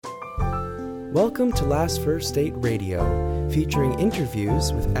Welcome to Last First Date Radio, featuring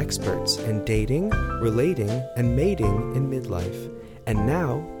interviews with experts in dating, relating, and mating in midlife. And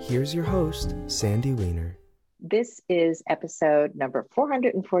now, here's your host, Sandy Weiner. This is episode number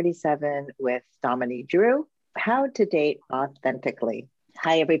 447 with Dominique Drew, How to Date Authentically.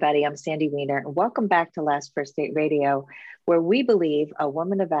 Hi, everybody. I'm Sandy Weiner, and welcome back to Last First Date Radio, where we believe a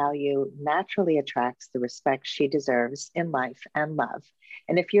woman of value naturally attracts the respect she deserves in life and love.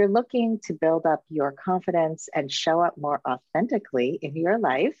 And if you're looking to build up your confidence and show up more authentically in your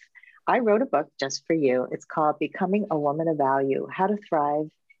life, I wrote a book just for you. It's called Becoming a Woman of Value, How to Thrive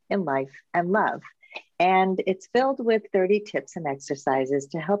in Life and Love. And it's filled with 30 tips and exercises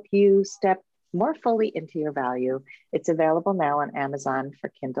to help you step more fully into your value. It's available now on Amazon for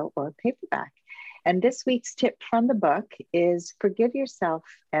Kindle or paperback. And this week's tip from the book is forgive yourself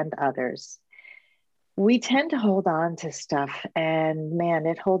and others. We tend to hold on to stuff, and man,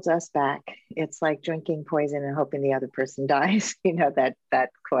 it holds us back. It's like drinking poison and hoping the other person dies, that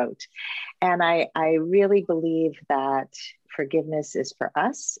quote. And I really believe that forgiveness is for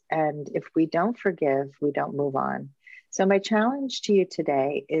us. And if we don't forgive, we don't move on. So my challenge to you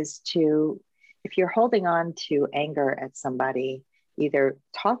today is to, if you're holding on to anger at somebody, either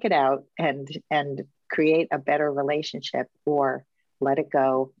talk it out and create a better relationship, or let it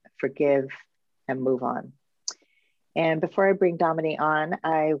go, forgive, and move on. And before I bring Dominique on,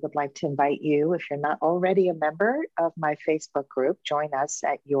 I would like to invite you, if you're not already a member of my Facebook group, join us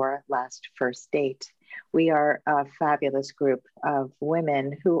at Your Last First Date. We are a fabulous group of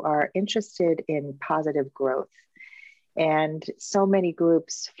women who are interested in positive growth. And so many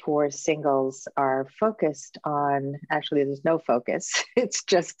groups for singles are focused on, actually, there's no focus. It's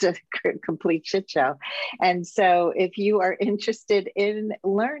just a complete shit show. And so if you are interested in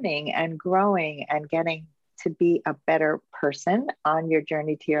learning and growing and getting to be a better person on your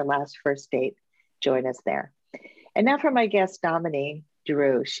journey to your last first date, join us there. And now for my guest, Dominique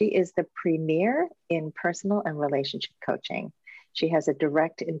Drew. She is the premier in personal and relationship coaching. She has a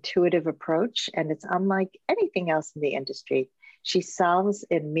direct, intuitive approach, and it's unlike anything else in the industry. She solves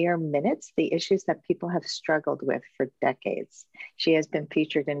in mere minutes the issues that people have struggled with for decades. She has been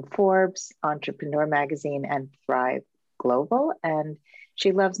featured in Forbes, Entrepreneur Magazine, and Thrive Global, and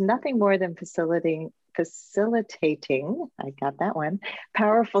she loves nothing more than facilitating, I got that one,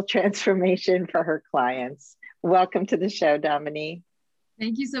 powerful transformation for her clients. Welcome to the show, Dominique.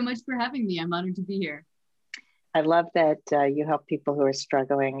 Thank you so much for having me. I'm honored to be here. I love that you help people who are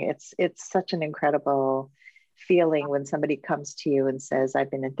struggling. It's such an incredible feeling when somebody comes to you and says,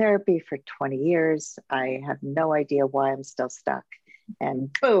 I've been in therapy for 20 years. I have no idea why I'm still stuck. And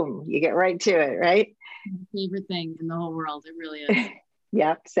boom, you get right to it, right? My favorite thing in the whole world. It really is.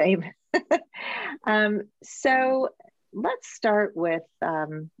 Yeah, same. So let's start with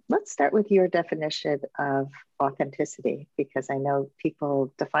your definition of authenticity, because I know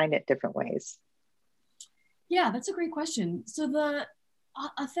people define it different ways. Yeah, that's a great question. So the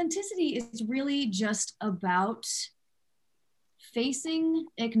authenticity is really just about facing,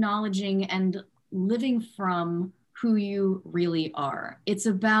 acknowledging, and living from who you really are. It's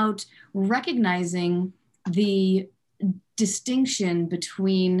about recognizing the distinction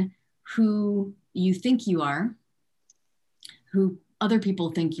between who you think you are, who other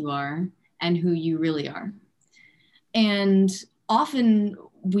people think you are, and who you really are. And often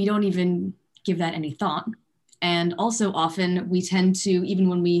we don't even give that any thought. And also often we tend to, even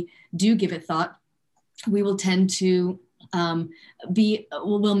when we do give it thought, we will tend to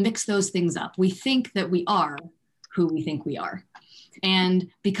we'll mix those things up. We think that we are who we think we are.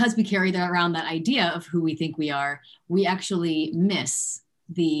 And because we carry around that idea of who we think we are, we actually miss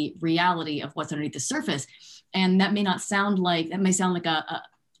the reality of what's underneath the surface. And that may sound like a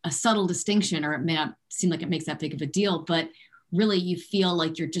subtle distinction, or it may not seem like it makes that big of a deal, but really you feel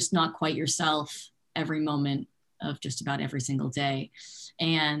like you're just not quite yourself every moment of just about every single day.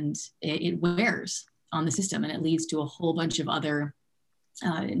 And it wears on the system, and it leads to a whole bunch of other,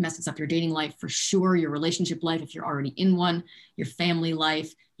 it messes up your dating life for sure, your relationship life, if you're already in one, your family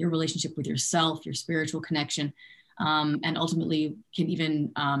life, your relationship with yourself, your spiritual connection, and ultimately can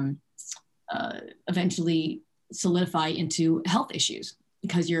even eventually solidify into health issues,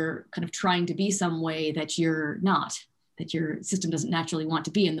 because you're kind of trying to be some way that you're not, that your system doesn't naturally want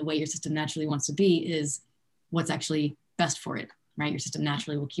to be. And the way your system naturally wants to be is what's actually best for it, right? Your system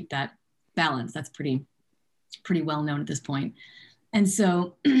naturally will keep that balance. That's pretty well known at this point. And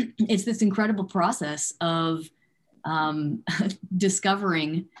so it's this incredible process of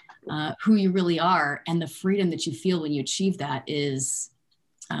discovering who you really are, and the freedom that you feel when you achieve that is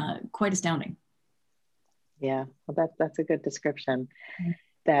quite astounding. Yeah, well, that's a good description.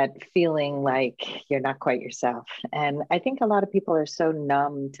 that feeling like you're not quite yourself. And I think a lot of people are so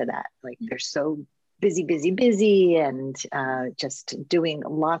numb to that. Like they're so busy, busy, busy, and just doing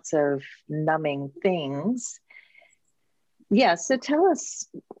lots of numbing things. Yeah. So tell us,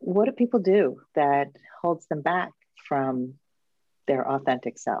 what do people do that holds them back from their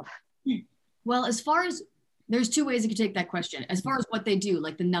authentic self? Well, as far as there's two ways you could take that question. As far as what they do,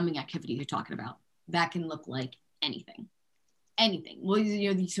 like the numbing activity you're talking about, that can look like anything. Anything. Well,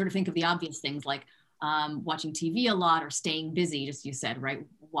 you sort of think of the obvious things like watching TV a lot or staying busy, just you said, right?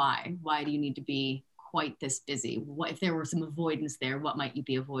 Why? Why do you need to be quite this busy? What if there were some avoidance there? What might you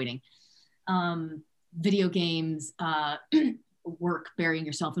be avoiding? Video games, work, burying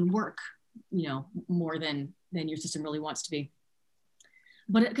yourself in work, more than your system really wants to be.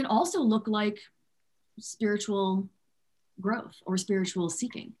 But it can also look like spiritual growth or spiritual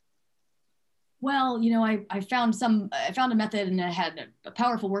seeking. Well, I found a method and I had a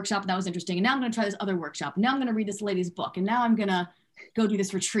powerful workshop and that was interesting. And now I'm going to try this other workshop. Now I'm going to read this lady's book. And now I'm going to go do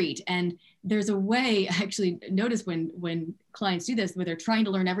this retreat. And there's a way, I actually notice when clients do this, where they're trying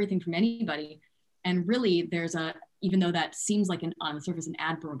to learn everything from anybody. And really even though that seems like on the surface, an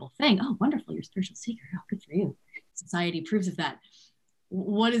admirable thing. Oh, wonderful. You're a spiritual seeker. Oh, good for you. Society approves of that.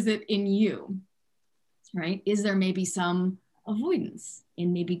 What is it in you, right? Is there maybe some avoidance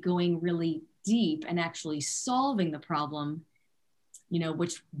in maybe going really deep and actually solving the problem,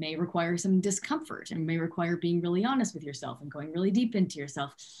 which may require some discomfort and may require being really honest with yourself and going really deep into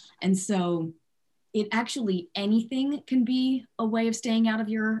yourself. And so anything can be a way of staying out of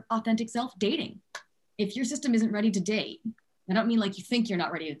your authentic self. Dating. If your system isn't ready to date, I don't mean like you think you're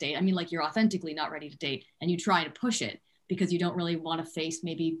not ready to date. I mean like you're authentically not ready to date and you try to push it because you don't really want to face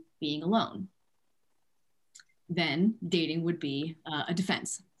maybe being alone. Then dating would be a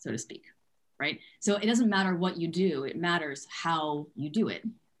defense, so to speak. Right? So it doesn't matter what you do, it matters how you do it.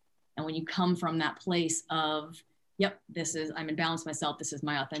 And when you come from that place of, yep, I'm in balance with myself, this is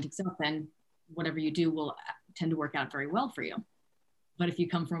my authentic self, then whatever you do will tend to work out very well for you. But if you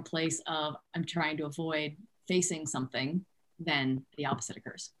come from a place of, I'm trying to avoid facing something, then the opposite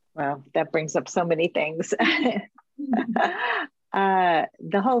occurs. Well, that brings up so many things.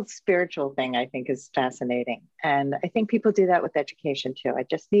 The whole spiritual thing, I think, is fascinating. And I think people do that with education too. I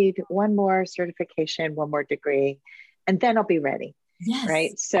just need one more certification, one more degree, and then I'll be ready. Yes.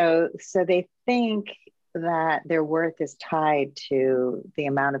 Right. So they think that their worth is tied to the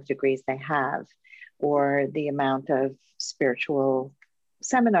amount of degrees they have or the amount of spiritual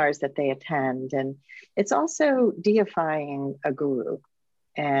seminars that they attend. And it's also deifying a guru.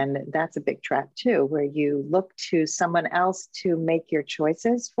 And that's a big trap too, where you look to someone else to make your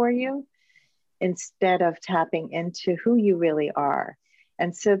choices for you instead of tapping into who you really are.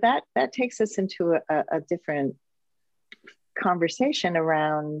 And so that takes us into a different conversation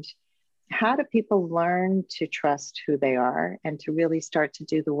around how do people learn to trust who they are and to really start to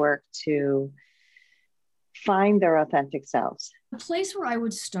do the work to find their authentic selves. The place where I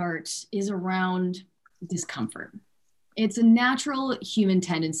would start is around discomfort. It's a natural human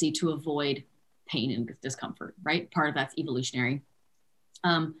tendency to avoid pain and discomfort, right? Part of that's evolutionary.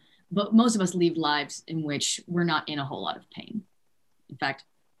 But most of us lead lives in which we're not in a whole lot of pain. In fact,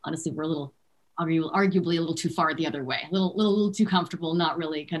 honestly, we're arguably a little too far the other way, a little too comfortable, not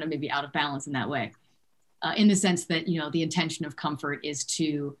really kind of maybe out of balance in that way. In the sense that, the intention of comfort is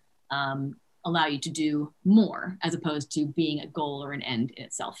to allow you to do more as opposed to being a goal or an end in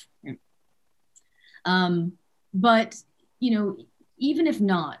itself. Right? But, even if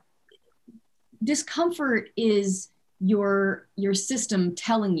not, discomfort is your system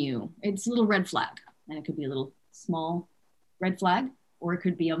telling you, it's a little red flag, and it could be a little small red flag, or it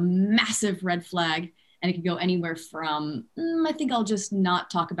could be a massive red flag, and it could go anywhere from, I think I'll just not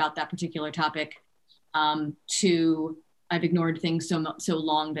talk about that particular topic, to I've ignored things so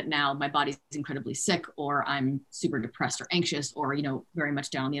long that now my body's incredibly sick, or I'm super depressed or anxious, or, very much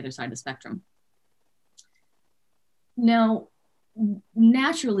down on the other side of the spectrum. Now,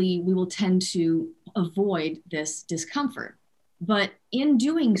 naturally, we will tend to avoid this discomfort, but in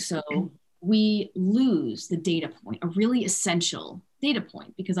doing so, we lose the data point, a really essential data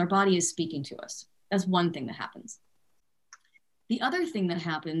point, because our body is speaking to us. That's one thing that happens. The other thing that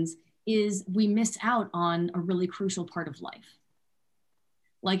happens is we miss out on a really crucial part of life.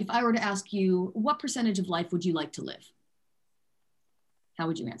 Like if I were to ask you, what percentage of life would you like to live? How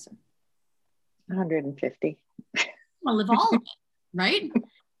would you answer? 150. I'll live all of it, right?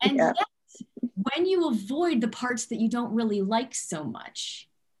 And yeah. Yet, when you avoid the parts that you don't really like so much,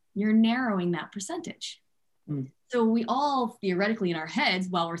 you're narrowing that percentage. So we all theoretically in our heads,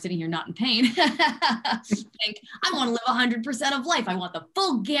 while we're sitting here not in pain, think, I want to live 100% of life. I want the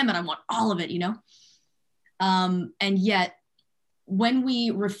full gamut. I want all of it, and yet when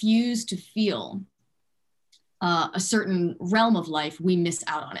we refuse to feel a certain realm of life, we miss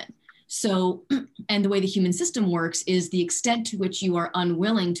out on it. So, and the way the human system works is the extent to which you are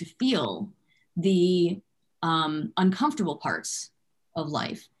unwilling to feel the uncomfortable parts of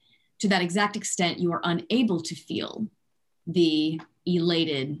life, to that exact extent, you are unable to feel the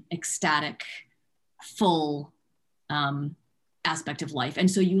elated, ecstatic, full aspect of life. And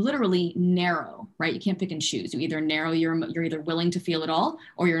so you literally narrow, right? You can't pick and choose. You either narrow, you're either willing to feel it all,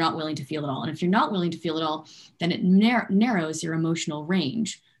 or you're not willing to feel it all. And if you're not willing to feel it all, then it narrows your emotional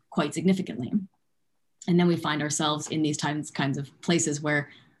range quite significantly. And then we find ourselves in these kinds of places where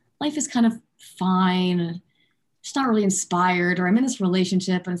life is kind of fine, just not really inspired, or I'm in this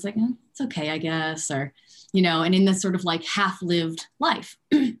relationship and it's like, it's okay, I guess, or, and in this sort of like half-lived life.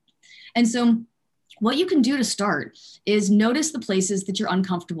 And so what you can do to start is notice the places that you're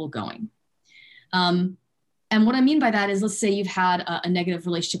uncomfortable going. And what I mean by that is, let's say you've had a negative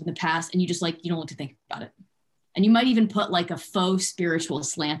relationship in the past and you just you don't want to think about it. And you might even put like a faux spiritual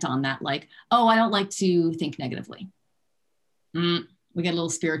slant on that, like, oh, I don't like to think negatively. We get a little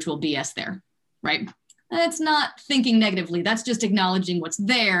spiritual BS there, right? That's not thinking negatively. That's just acknowledging what's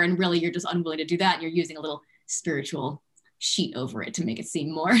there. And really, you're just unwilling to do that. And you're using a little spiritual sheet over it to make it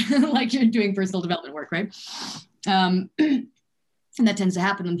seem more like you're doing personal development work, right? And that tends to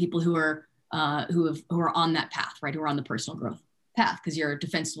happen when people who are on that path, right? Who are on the personal growth path, because your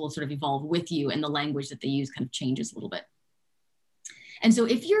defense will sort of evolve with you, and the language that they use kind of changes a little bit. And so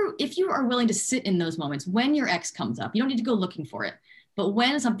if you are willing to sit in those moments when your ex comes up, you don't need to go looking for it. But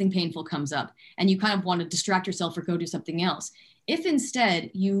when something painful comes up and you kind of want to distract yourself or go do something else, if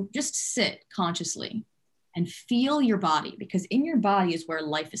instead you just sit consciously and feel your body, because in your body is where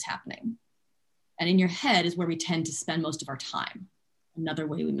life is happening. And in your head is where we tend to spend most of our time. Another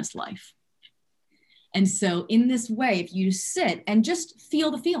way we miss life. And so in this way, if you sit and just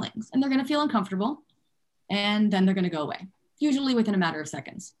feel the feelings, and they're going to feel uncomfortable, and then they're going to go away, usually within a matter of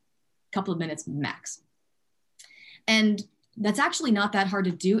seconds, a couple of minutes max. And that's actually not that hard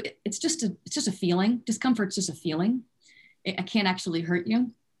to do. It's just a feeling. Discomfort's just a feeling. It can't actually hurt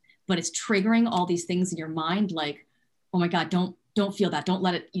you, but it's triggering all these things in your mind, like, oh my God, don't feel that. Don't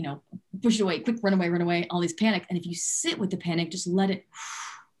let it, push it away, quick, run away, all these panic. And if you sit with the panic, just let it,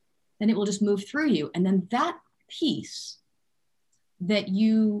 then it will just move through you. And then that piece that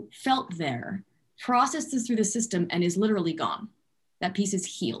you felt there processes through the system and is literally gone. That piece is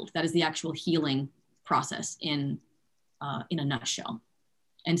healed. That is the actual healing process in a nutshell.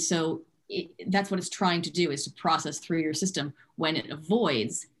 And so that's what it's trying to do, is to process through your system. When it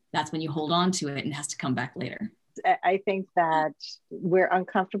avoids, that's when you hold on to it and it has to come back later. I think that we're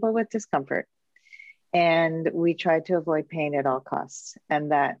uncomfortable with discomfort and we try to avoid pain at all costs.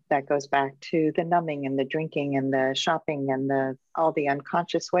 And that goes back to the numbing and the drinking and the shopping and all the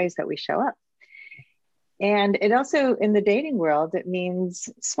unconscious ways that we show up. And it also, in the dating world, it means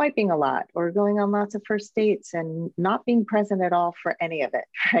swiping a lot or going on lots of first dates and not being present at all for any of it,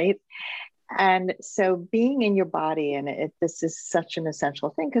 right? And so being in your body, and this is such an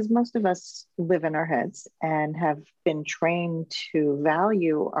essential thing, because most of us live in our heads and have been trained to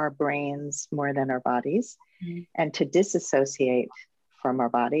value our brains more than our bodies, and to disassociate from our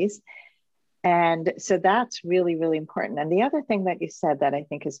bodies. And so that's really, really important. And the other thing that you said that I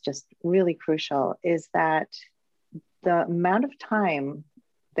think is just really crucial is that the amount of time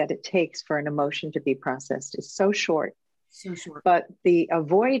that it takes for an emotion to be processed is so short. So short. But the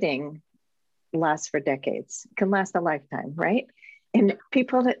avoiding lasts for decades, can last a lifetime, right? And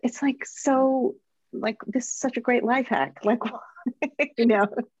people, it's like, so like, this is such a great life hack. Like,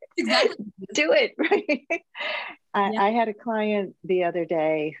 exactly. Do it, right? I had a client the other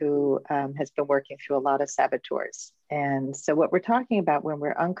day who has been working through a lot of saboteurs. And so what we're talking about when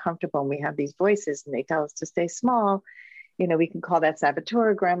we're uncomfortable and we have these voices and they tell us to stay small, we can call that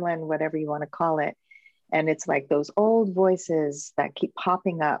saboteur, gremlin, whatever you want to call it. And it's like those old voices that keep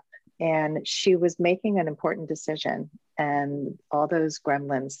popping up. And she was making an important decision. And all those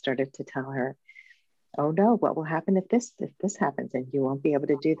gremlins started to tell her, oh no, what will happen if this happens? And you won't be able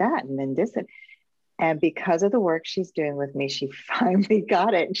to do that. And then this. And because of the work she's doing with me, she finally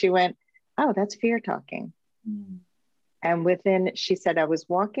got it. And she went, oh, that's fear talking. And she said, I was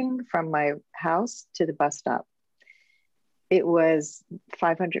walking from my house to the bus stop. It was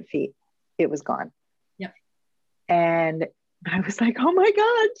 500 feet. It was gone. Yep. And I was like, oh my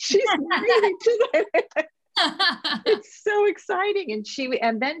God, she's really doing it. It's so exciting.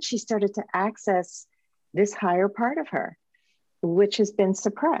 And then she started to access this higher part of her, which has been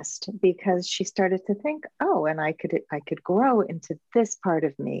suppressed because she started to think, oh, and I could grow into this part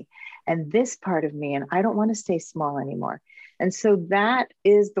of me and this part of me, and I don't want to stay small anymore. And so that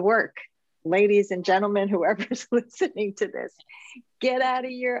is the work, ladies and gentlemen, whoever's listening to this. Get out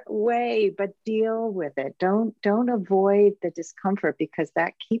of your way, but deal with it. Don't avoid the discomfort, because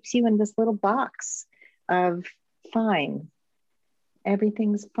that keeps you in this little box of fine.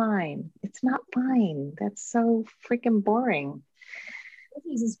 Everything's fine. It's not fine. That's so freaking boring.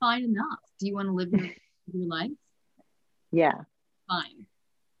 This is fine enough. Do you want to live your life? Yeah. Fine.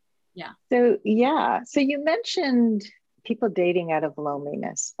 Yeah. So you mentioned people dating out of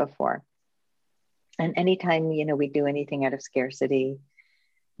loneliness before. And anytime, we do anything out of scarcity,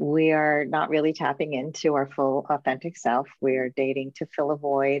 we are not really tapping into our full authentic self. We are dating to fill a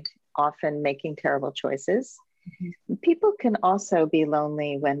void, often making terrible choices. Mm-hmm. People can also be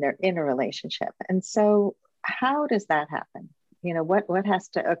lonely when they're in a relationship. And so how does that happen? What has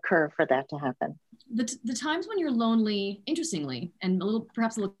to occur for that to happen? The times when you're lonely, interestingly, and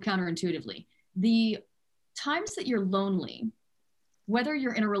perhaps a little counterintuitively, the times that you're lonely, whether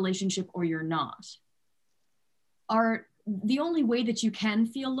you're in a relationship or you're not, are the only way that you can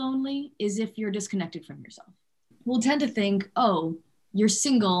feel lonely is if you're disconnected from yourself. We'll tend to think, oh, you're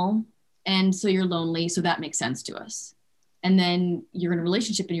single and so you're lonely, so that makes sense to us. And then you're in a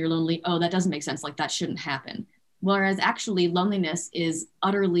relationship and you're lonely, oh, that doesn't make sense, like that shouldn't happen. Whereas actually loneliness is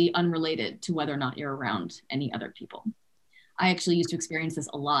utterly unrelated to whether or not you're around any other people. I actually used to experience this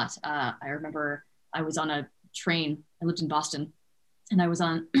a lot. I remember I was on a train, I lived in Boston, and I was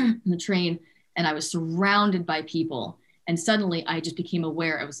on the train and I was surrounded by people. And suddenly I just became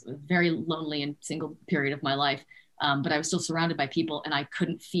aware, I was very lonely and single period of my life, but I was still surrounded by people and I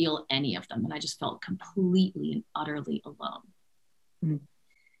couldn't feel any of them. And I just felt completely and utterly alone.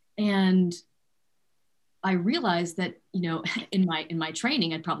 Mm-hmm. And I realized that, in my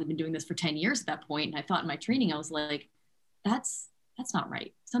training, I'd probably been doing this for 10 years at that point. And I thought in my training, I was like, that's not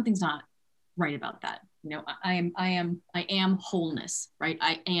right. Something's not right about that. I am wholeness, right?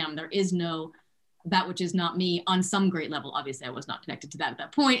 There is no, that which is not me on some great level. Obviously I was not connected to that at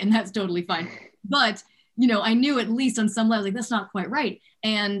that point, and that's totally fine. But, I knew at least on some level, like, that's not quite right.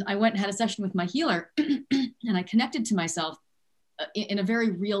 And I went and had a session with my healer and I connected to myself in a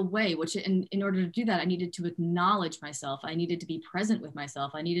very real way, which in order to do that, I needed to acknowledge myself. I needed to be present with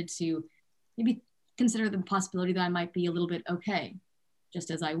myself. I needed to maybe consider the possibility that I might be a little bit okay,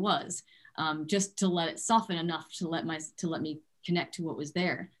 just as I was, just to let it soften enough to let me connect to what was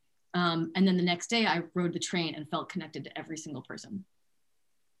there. And then the next day I rode the train and felt connected to every single person.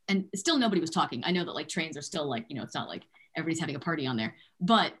 And still nobody was talking. I know that trains are still it's not like everybody's having a party on there,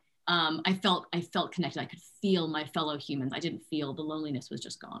 but I felt connected. I could feel my fellow humans. I didn't feel the loneliness was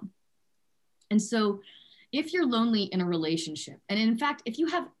just gone. And so if you're lonely in a relationship, and in fact, if you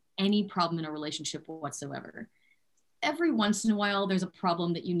have any problem in a relationship whatsoever, every once in a while, there's a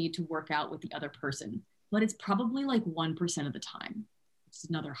problem that you need to work out with the other person, but it's probably 1% of the time, which is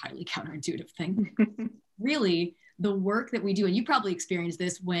another highly counterintuitive thing. Really, the work that we do, and you probably experience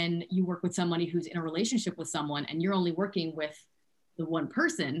this when you work with somebody who's in a relationship with someone and you're only working with the one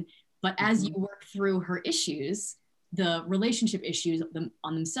person, but as you work through her issues, the relationship issues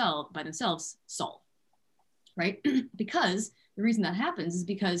by themselves solve, right? Because the reason that happens is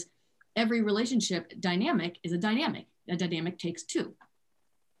because every relationship dynamic is a dynamic. A dynamic takes two.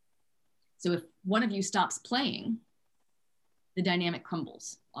 So if one of you stops playing, the dynamic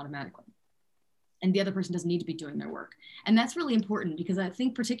crumbles automatically. And the other person doesn't need to be doing their work. And that's really important, because I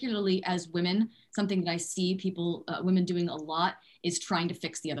think particularly as women, something that I see women doing a lot is trying to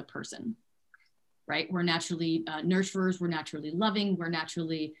fix the other person, right? We're naturally nurturers, we're naturally loving, we're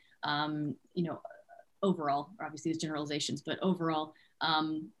naturally, overall, obviously there's generalizations, but overall,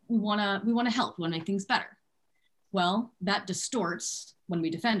 we wanna help, we wanna make things better. Well, that distorts when we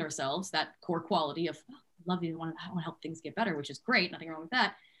defend ourselves, that core quality of, oh, love you, I wanna help things get better, which is great, nothing wrong with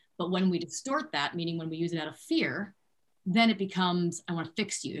that. But when we distort that, meaning when we use it out of fear, then it becomes, I want to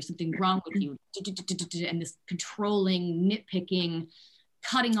fix you. There's something wrong with you. And this controlling, nitpicking,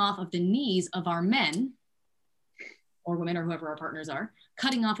 cutting off of the knees of our men or women or whoever our partners are,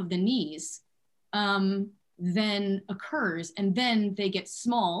 cutting off of the knees, then occurs. And then they get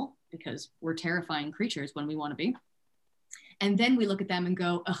small because we're terrifying creatures when we want to be. And then we look at them and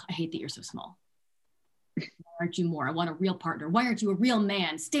go, oh, I hate that you're so small. Why aren't you more? I want a real partner. Why aren't you a real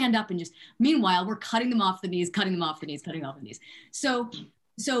man? Stand up and just, meanwhile, we're cutting them off the knees, cutting them off the knees, cutting off the knees. So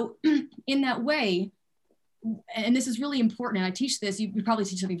in that way, and this is really important, and I teach this, you probably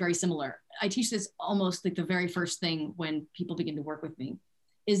teach something very similar. I teach this almost like the very first thing when people begin to work with me,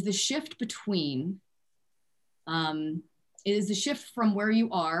 is the shift between is the shift from where you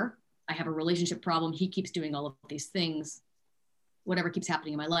are, I have a relationship problem, he keeps doing all of these things, whatever keeps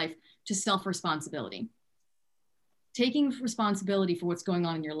happening in my life, to self-responsibility. Taking responsibility for what's going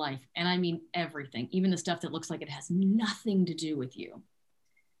on in your life, and I mean everything, even the stuff that looks like it has nothing to do with you,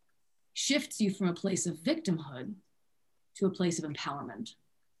 shifts you from a place of victimhood to a place of empowerment.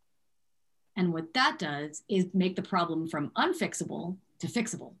 And what that does is make the problem from unfixable to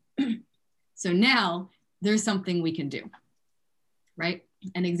fixable. So now there's something we can do, right?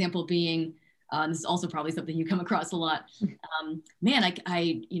 An example being, this is also probably something you come across a lot. Man,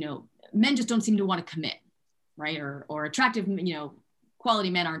 men just don't seem to want to commit, right? Or attractive, quality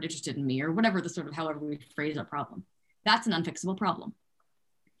men aren't interested in me, or whatever however we phrase our problem. That's an unfixable problem.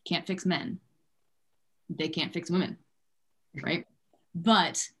 Can't fix men. They can't fix women, right?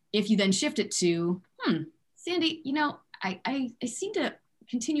 But if you then shift it to, Sandy, I seem to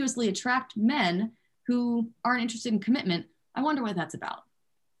continuously attract men who aren't interested in commitment. I wonder what that's about.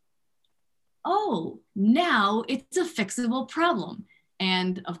 Oh, now it's a fixable problem.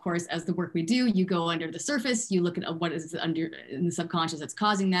 And of course, as the work we do, you go under the surface, you look at what is under in the subconscious that's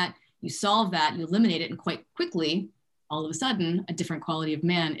causing that, you solve that, you eliminate it, and quite quickly, all of a sudden, a different quality of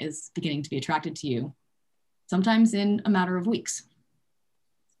man is beginning to be attracted to you, sometimes in a matter of weeks,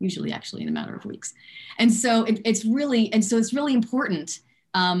 usually actually in a matter of weeks. And so it's really important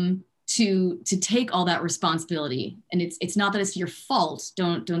to take all that responsibility. And it's not that it's your fault,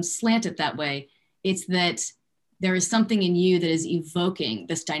 don't slant it that way. It's that there is something in you that is evoking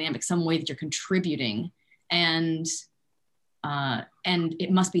this dynamic, some way that you're contributing, and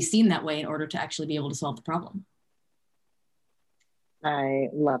it must be seen that way in order to actually be able to solve the problem. I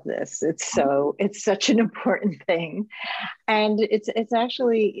love this. It's such an important thing. And it's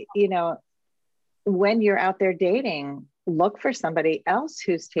actually, when you're out there dating, look for somebody else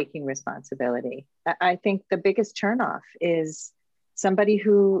who's taking responsibility. I think the biggest turnoff is somebody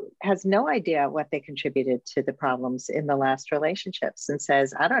who has no idea what they contributed to the problems in the last relationships and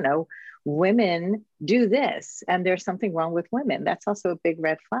says, I don't know, women do this and there's something wrong with women. That's also a big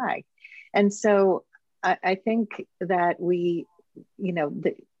red flag. And so I think that a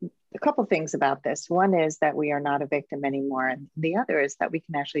couple things about this. One is that we are not a victim anymore. And the other is that we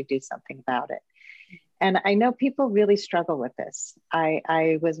can actually do something about it. And I know people really struggle with this.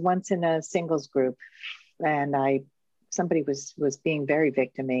 I was once in a singles group and somebody was being very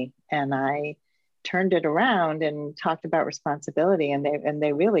victim-y, and I turned it around and talked about responsibility. And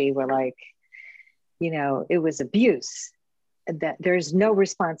they really were like, it was abuse, that there's no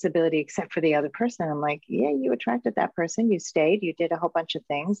responsibility except for the other person. I'm like, yeah, you attracted that person, you stayed, you did a whole bunch of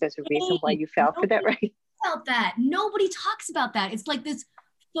things. There's a reason why you fell for that, right? About that. Nobody talks about that. It's like this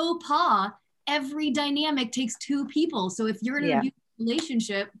faux pas. Every dynamic takes two people. So if you're in an abusive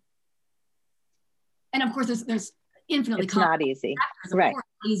relationship, and of course there's infinitely it's not easy, factors, right? Not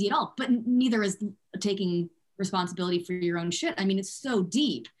easy at all, but neither is taking responsibility for your own shit. I mean, it's so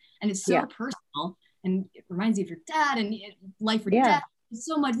deep and it's so personal, and it reminds you of your dad and life or death.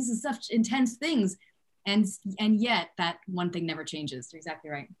 So much. This is such intense things, and yet that one thing never changes. You're exactly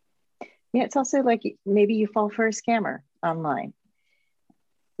right. Yeah, it's also like maybe you fall for a scammer online.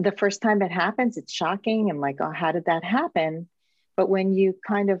 The first time it happens, it's shocking and like, oh, how did that happen? But when you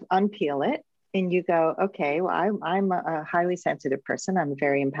kind of unpeel it and you go, okay, well, I'm a highly sensitive person. I'm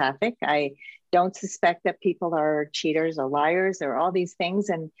very empathic. I don't suspect that people are cheaters or liars or all these things.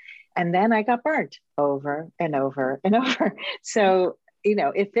 And then I got burnt over and over and over. So,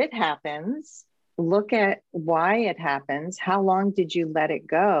 if it happens, look at why it happens. How long did you let it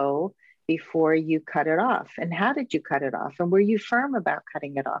go before you cut it off? And how did you cut it off? And were you firm about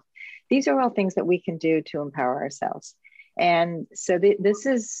cutting it off? These are all things that we can do to empower ourselves. And so this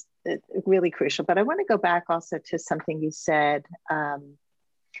is really crucial. But I want to go back also to something you said,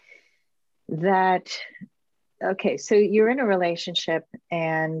 okay, so you're in a relationship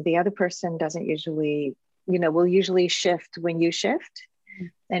and the other person doesn't usually, will usually shift when you shift.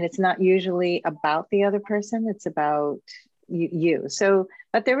 And it's not usually about the other person, it's about you. So,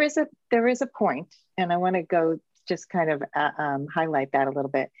 but there is a point, and I want to go just kind of highlight that a little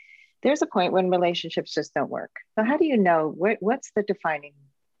bit. There's a point when relationships just don't work. So how do you know what's the defining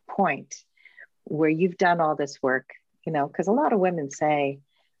point where you've done all this work? Because a lot of women say,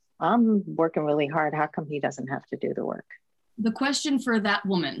 I'm working really hard. How come he doesn't have to do the work? The question for that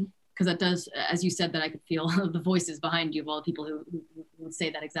woman, because that does, as you said, that I could feel the voices behind you of all the people who would say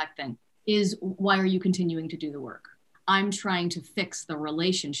that exact thing, is why are you continuing to do the work? I'm trying to fix the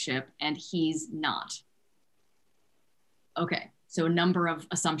relationship and he's not. Okay, so a number of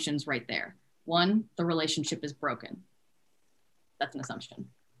assumptions right there. One, the relationship is broken. That's an assumption.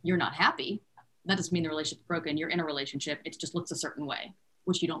 You're not happy. That doesn't mean the relationship's broken. You're in a relationship. It just looks a certain way,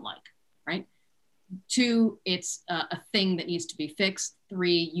 which you don't like, right? 2, it's a thing that needs to be fixed.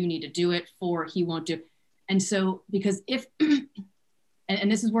 3, you need to do it. 4, he won't do it. And so, because if, and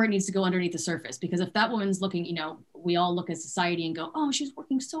this is where it needs to go underneath the surface, because if that woman's looking, you know, we all look at society and go, oh, she's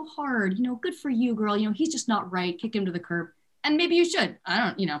working so hard, you know, good for you, girl. You know, he's just not right. Kick him to the curb. And maybe you should. I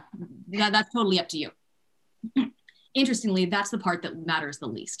don't, you know, that's totally up to you. Interestingly, that's the part that matters the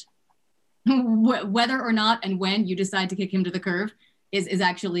least. Whether or not and when you decide to kick him to the curb is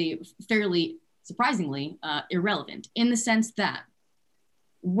actually fairly surprisingly irrelevant, in the sense that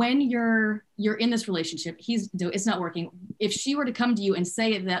when you're in this relationship, it's not working. If she were to come to you and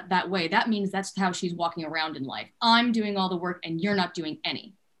say it that way, that means that's how she's walking around in life. I'm doing all the work and you're not doing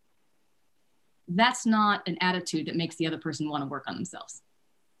any. That's not an attitude that makes the other person want to work on themselves.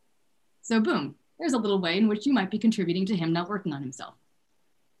 So boom, there's a little way in which you might be contributing to him not working on himself.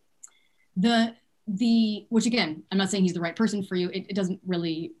 Which again, I'm not saying he's the right person for you. It doesn't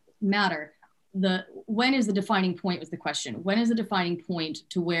really matter. When is the defining point was the question. When is the defining point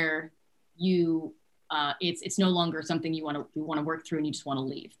to where you, it's no longer something you want to work through and you just want to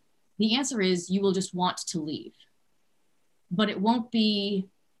leave? The answer is you will just want to leave, but it won't be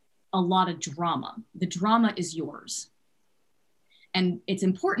a lot of drama. The drama is yours. And it's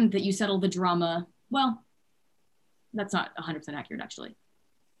important that you settle the drama. Well, that's not 100% accurate, actually.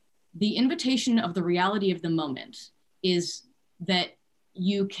 The invitation of the reality of the moment is that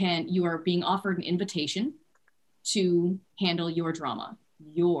you are being offered an invitation to handle your drama,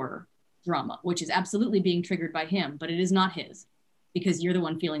 which is absolutely being triggered by him, but it is not his, because you're the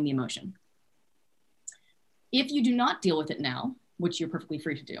one feeling the emotion. If you do not deal with it now, which you're perfectly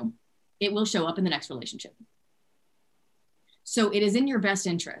free to do, it will show up in the next relationship. So it is in your best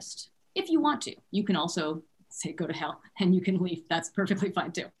interest. If you want to, you can also say, go to hell, and you can leave. That's perfectly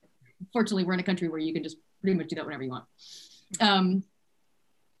fine too. Fortunately, we're in a country where you can just pretty much do that whenever you want,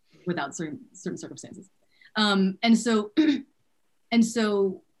 without certain circumstances. And so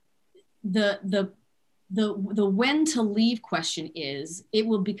the when to leave question is, it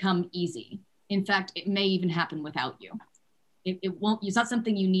will become easy. In fact, it may even happen without you. It's not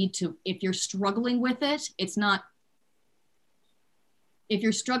something you need to, if you're struggling with it, if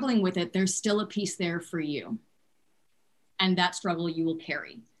you're struggling with it, there's still a piece there for you. And that struggle you will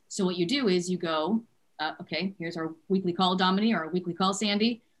carry. So what you do is you go, okay, here's our weekly call, Dominique, or our weekly call,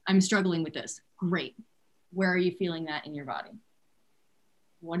 Sandy. I'm struggling with this. Great. Where are you feeling that in your body?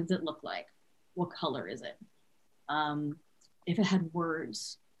 What does it look like? What color is it? If it had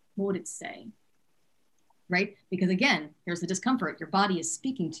words, what would it say? Right? Because again, here's the discomfort. Your body is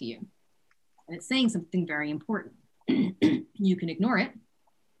speaking to you and it's saying something very important. You can ignore it.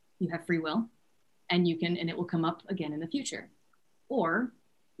 You have free will, and it will come up again in the future. Or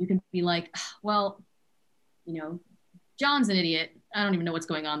you can be like, well, John's an idiot. I don't even know what's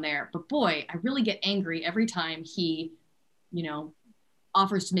going on there, but boy, I really get angry every time he,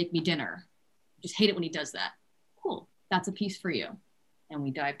 offers to make me dinner. Just hate it when he does that. Cool. That's a piece for you. And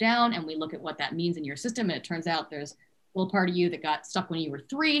we dive down and we look at what that means in your system. And it turns out there's a little part of you that got stuck when you were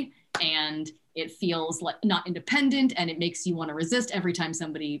 3, and it feels like not independent, and it makes you want to resist every time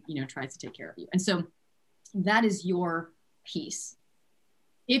somebody, tries to take care of you. And so that is your piece.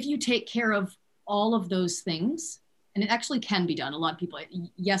 If you take care of all of those things, and it actually can be done. A lot of people,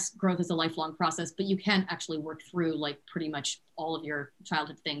 yes, growth is a lifelong process, but you can actually work through like pretty much all of your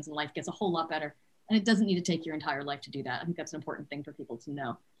childhood things, and life gets a whole lot better. And it doesn't need to take your entire life to do that. I think that's an important thing for people to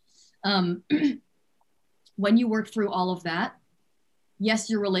know. When you work through all of that, yes,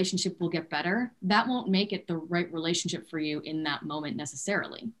 your relationship will get better. That won't make it the right relationship for you in that moment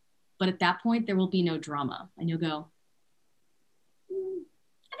necessarily. But at that point, there will be no drama. And you'll go,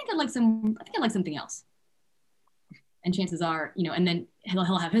 I think I'd like something else. And chances are, and then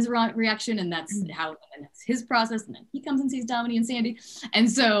he'll have his reaction, and that's it's his process. And then he comes and sees Dominique and Sandy. And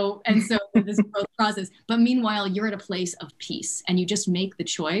so this growth process. But meanwhile, you're at a place of peace, and you just make the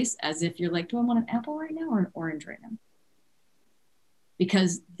choice as if you're like, do I want an apple right now or an orange right now?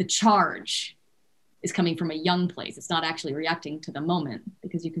 Because the charge is coming from a young place. It's not actually reacting to the moment,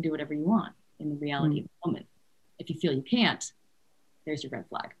 because you can do whatever you want in the reality of the moment. If you feel you can't, there's your red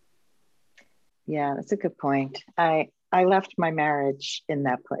flag. Yeah, that's a good point. I left my marriage in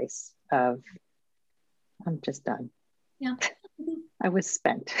that place of, I'm just done. Yeah. I was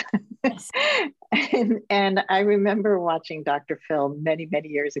spent. Yes. and I remember watching Dr. Phil many, many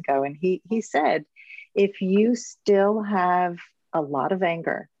years ago, and he said, if you still have a lot of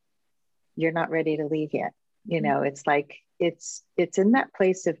anger, you're not ready to leave yet. It's like, it's in that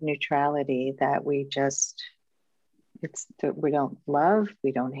place of neutrality that we don't love,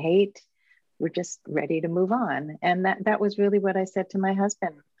 we don't hate, we're just ready to move on. And that was really what I said to my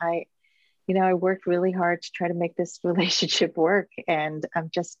husband. I worked really hard to try to make this relationship work, and I'm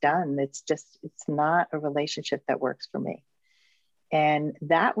just done. It's not a relationship that works for me. And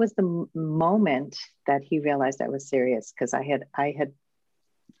that was the moment that he realized I was serious, because I had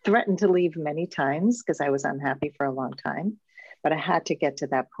threatened to leave many times because I was unhappy for a long time. But I had to get to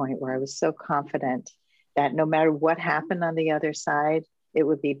that point where I was so confident that no matter what happened on the other side, it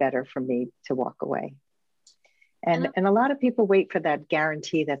would be better for me to walk away. And a lot of people wait for that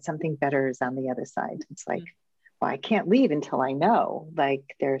guarantee that something better is on the other side. It's like, well, I can't leave until I know like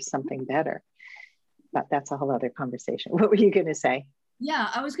there's something better. But that's a whole other conversation. What were you going to say? Yeah,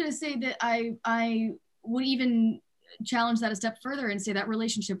 I was going to say that I would even challenge that a step further and say that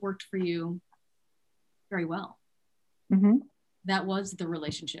relationship worked for you very well. Mm-hmm. That was the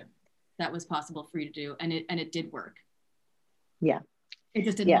relationship that was possible for you to do, and it did work. Yeah, it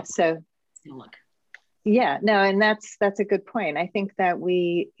just didn't. Yeah, look. Yeah, no, and that's a good point. I think that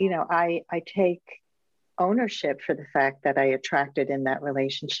I take ownership for the fact that I attracted in that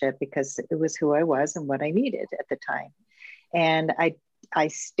relationship, because it was who I was and what I needed at the time. And I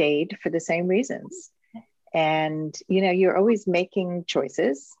stayed for the same reasons. And, you're always making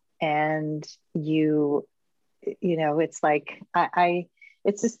choices, and it's like,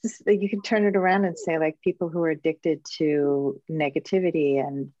 it's just this, you can turn it around and say, like, people who are addicted to negativity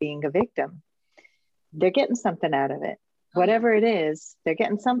and being a victim, they're getting something out of it. Whatever it is, they're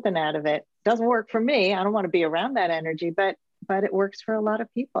getting something out of it. Doesn't work for me. I don't want to be around that energy, but it works for a lot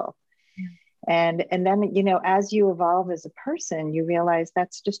of people. And then, as you evolve as a person, you realize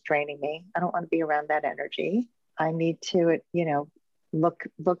that's just draining me. I don't want to be around that energy. I need to,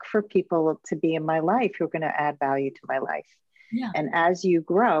 look for people to be in my life who are going to add value to my life. Yeah. And as you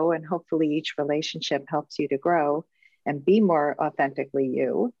grow, and hopefully each relationship helps you to grow and be more authentically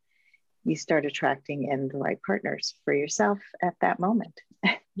you start attracting in the right partners for yourself at that moment.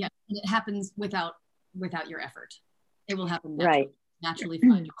 Yeah, and it happens without your effort. It will happen naturally. Right. Naturally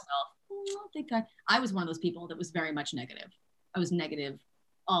find yourself. I don't think I was one of those people that was very much negative. I was negative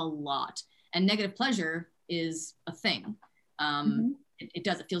a lot, and negative pleasure is a thing.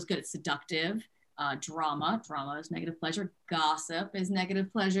 It feels good. It's seductive. Drama is negative pleasure. Gossip is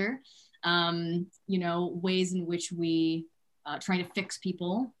negative pleasure. Ways in which we try to fix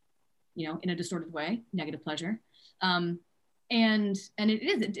people, in a distorted way, negative pleasure. And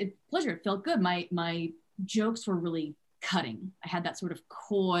it is pleasure. It felt good. My jokes were really cutting. I had that sort of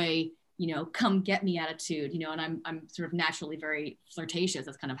coy, come get me attitude, and I'm sort of naturally very flirtatious.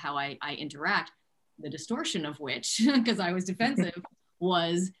 That's kind of how I interact. The distortion of which, because I was defensive,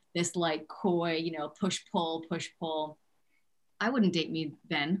 was this like coy, push pull. I wouldn't date me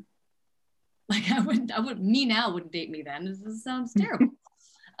then. Like me now wouldn't date me then. This sounds terrible.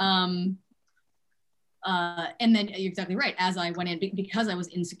 And then you're exactly right. As I went in, because I was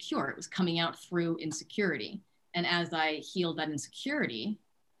insecure, it was coming out through insecurity. And as I healed that insecurity,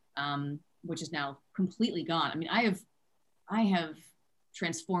 which is now completely gone. I mean, I have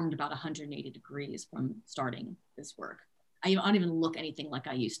transformed about 180 degrees from starting this work. I don't even look anything like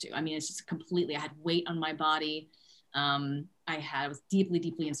I used to. I mean, it's just completely, I had weight on my body. I was deeply,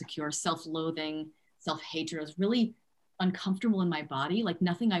 deeply insecure, self-loathing, self-hatred. I was really uncomfortable in my body. Like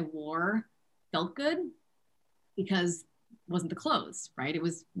nothing I wore felt good because it wasn't the clothes, right? It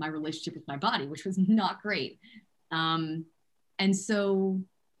was my relationship with my body, which was not great. And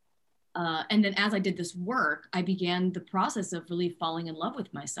then as I did this work, I began the process of really falling in love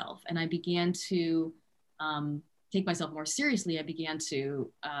with myself. And I began to take myself more seriously. I began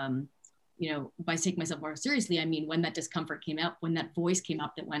to, by taking myself more seriously, I mean, when that discomfort came up, when that voice came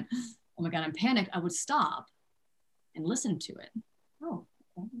up that went, oh my God, I'm panicked, I would stop and listen to it. Oh,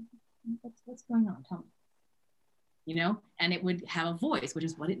 what's going on? Tell me. And it would have a voice, which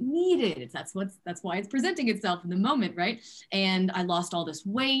is what it needed. That's why it's presenting itself in the moment, right? And I lost all this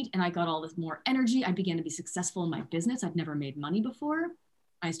weight and I got all this more energy. I began to be successful in my business. I'd never made money before.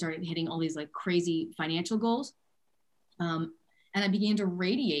 I started hitting all these like crazy financial goals. And I began to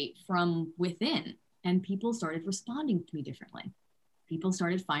radiate from within, and people started responding to me differently. People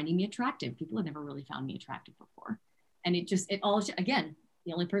started finding me attractive. People had never really found me attractive before. And again,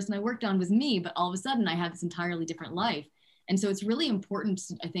 the only person I worked on was me, but all of a sudden I had this entirely different life. And so it's really important,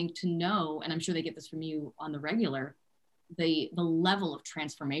 I think, to know, and I'm sure they get this from you on the regular, the level of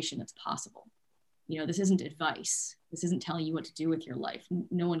transformation that's possible. This isn't advice. This isn't telling you what to do with your life.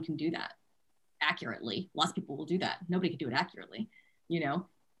 No one can do that accurately. Lots of people will do that. Nobody can do it accurately. You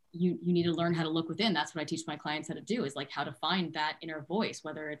need to learn how to look within. That's what I teach my clients how to do, is like how to find that inner voice,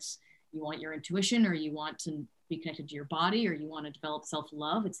 whether it's you want your intuition or you want to be connected to your body or you want to develop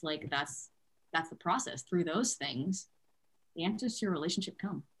self-love. It's like that's that's the process through those things, the answers to your relationship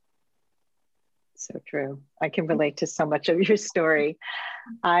come. So true. I can relate to so much of your story.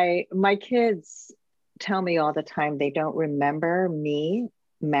 My kids tell me all the time they don't remember me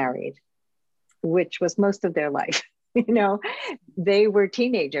married, which was most of their life. You know, they were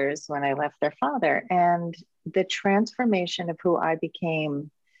teenagers when I left their father, and the transformation of who I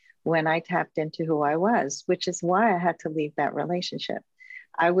became when I tapped into who I was, which is why I had to leave that relationship.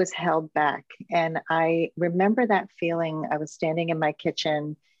 I was held back. And I remember that feeling. I was standing in my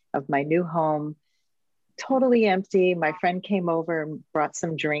kitchen of my new home, totally empty. My friend came over and brought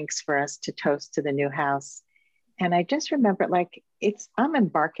some drinks for us to toast to the new house. And I just remember, like, I'm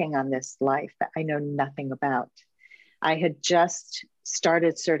embarking on this life that I know nothing about. I had just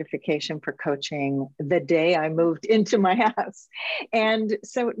started certification for coaching the day I moved into my house. And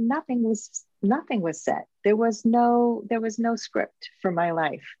so nothing was set. There was no script for my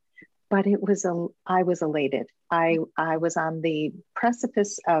life, but I was elated. I was on the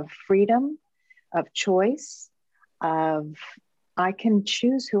precipice of freedom, of choice, of I can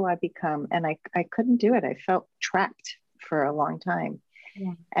choose who I become. And I couldn't do it. I felt trapped for a long time.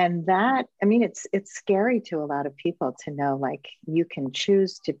 Yeah. And that, I mean, it's scary to a lot of people to know, like, you can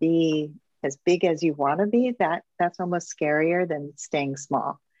choose to be as big as you want to be. That's almost scarier than staying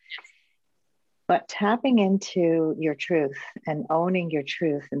small. But tapping into your truth and owning your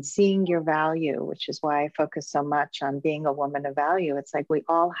truth and seeing your value, which is why I focus so much on being a woman of value. It's like we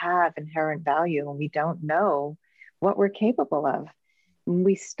all have inherent value and we don't know what we're capable of. When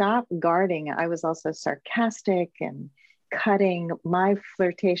we stop guarding, I was also sarcastic and cutting. My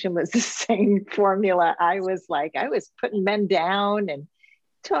flirtation was the same formula. I was putting men down and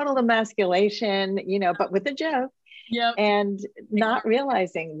total emasculation, you know, but with a joke. Yep. And not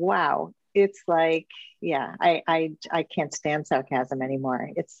realizing, wow, it's like, yeah, I can't stand sarcasm anymore.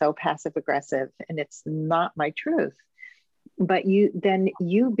 It's so passive aggressive and it's not my truth. But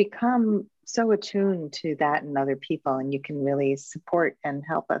you become so attuned to that in other people, and you can really support and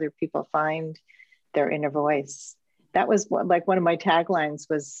help other people find their inner voice. That was one of my taglines,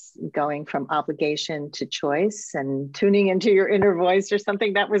 was going from obligation to choice and tuning into your inner voice, or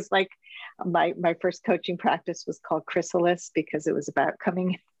something. That was like my first coaching practice was called Chrysalis, because it was about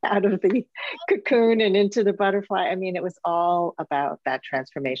coming out of the cocoon and into the butterfly. I mean, it was all about that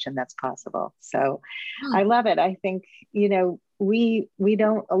transformation that's possible. So I love it. I think, you know, we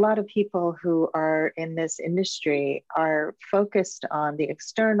don't, a lot of people who are in this industry are focused on the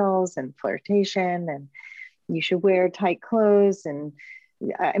externals and flirtation, and you should wear tight clothes. And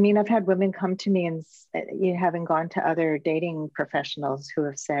I mean, I've had women come to me and, you know, having gone to other dating professionals who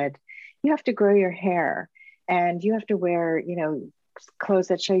have said, you have to grow your hair and you have to wear, you know, clothes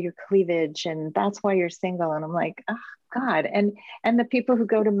that show your cleavage, and that's why you're single. And I'm like, oh God. And the people who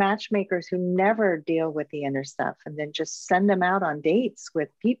go to matchmakers who never deal with the inner stuff and then just send them out on dates with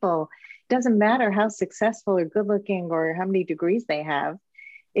people. Doesn't matter how successful or good looking or how many degrees they have.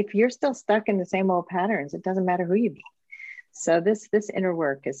 If you're still stuck in the same old patterns, it doesn't matter who you be. So this inner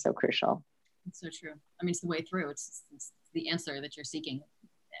work is so crucial. It's so true. I mean, it's the way through. It's the answer that you're seeking.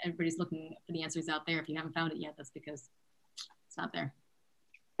 Everybody's looking for the answers out there. If you haven't found it yet, that's because it's not there.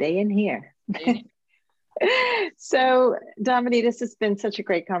 Stay in here. So, Dominique, this has been such a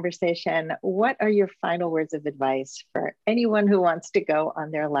great conversation. What are your final words of advice for anyone who wants to go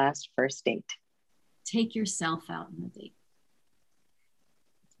on their last first date? Take yourself out on a date.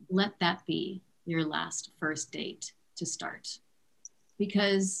 Let that be your last first date to start,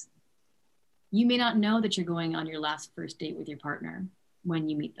 because you may not know that you're going on your last first date with your partner when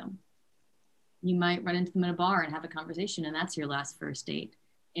you meet them. You might run into them in a bar and have a conversation, and that's your last first date.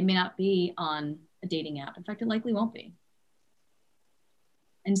 It may not be on a dating app. In fact, it likely won't be.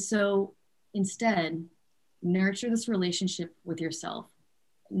 And so instead, nurture this relationship with yourself.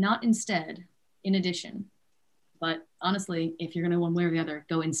 Not instead, in addition. But honestly, if you're going to one way or the other,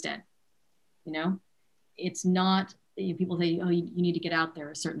 go instead. You know, it's not, people say, oh, you need to get out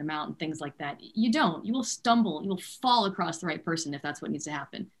there a certain amount and things like that. You don't. You will stumble. You will fall across the right person if that's what needs to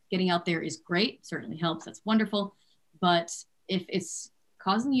happen. Getting out there is great, certainly helps. That's wonderful. But if it's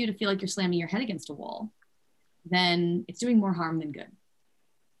causing you to feel like you're slamming your head against a wall, then it's doing more harm than good.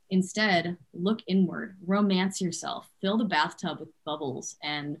 Instead, look inward, romance yourself, fill the bathtub with bubbles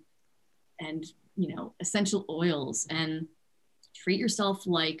and you know, essential oils, and treat yourself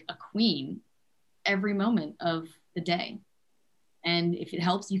like a queen every moment of the day. And if it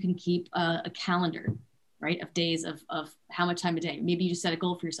helps, you can keep a calendar, right, of days of how much time a day. Maybe you just set a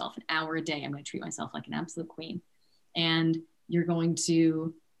goal for yourself, an hour a day. I'm going to treat myself like an absolute queen. And you're going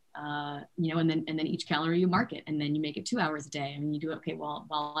to and then each calorie you mark it, and then you make it 2 hours a day. I mean, you do it, okay, well,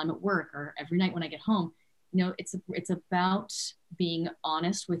 while I'm at work or every night when I get home. It's about being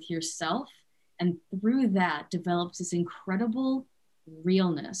honest with yourself, and through that develops this incredible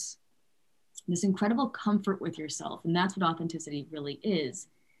realness, this incredible comfort with yourself. And that's what authenticity really is.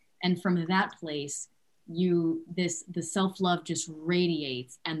 And from that place, the self-love just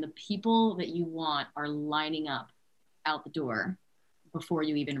radiates, and the people that you want are lining up out the door before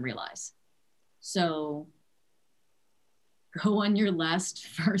you even realize. So go on your last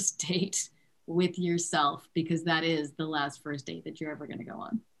first date with yourself, because that is the last first date that you're ever going to go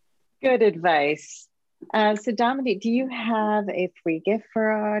on. Good advice. So Dominique, do you have a free gift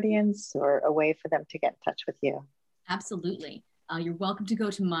for our audience or a way for them to get in touch with you? Absolutely. You're welcome to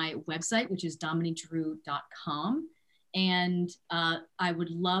go to my website, which is dominiquedrew.com. And I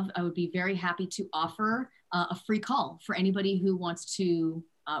would be very happy to offer a free call for anybody who wants to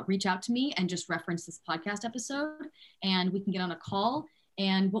reach out to me and just reference this podcast episode, and we can get on a call.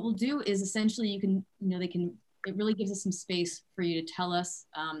 And what we'll do is essentially it really gives us some space for you to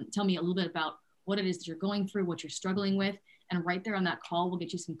tell me a little bit about what it is that you're going through, what you're struggling with. And right there on that call, we'll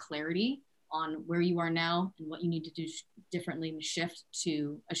get you some clarity on where you are now and what you need to do differently and shift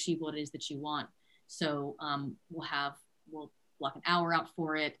to achieve what it is that you want. So we'll block an hour out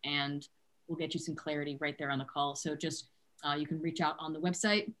for it, and we'll get you some clarity right there on the call. So just, you can reach out on the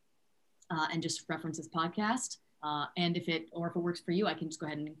website and just reference this podcast. And if it works for you, I can just go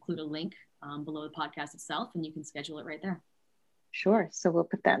ahead and include a link below the podcast itself, and you can schedule it right there. Sure. So we'll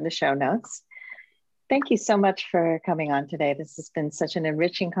put that in the show notes. Thank you so much for coming on today. This has been such an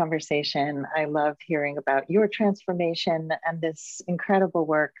enriching conversation. I love hearing about your transformation and this incredible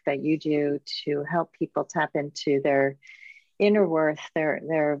work that you do to help people tap into their inner worth,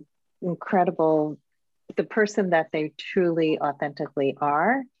 their incredible, the person that they truly authentically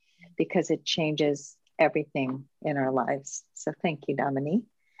are, because it changes everything in our lives. So thank you, Dominique.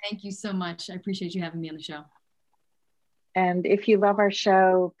 Thank you so much. I appreciate you having me on the show. And if you love our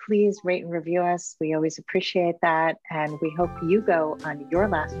show, please rate and review us. We always appreciate that. And we hope you go on your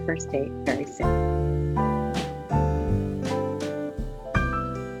last first date very soon.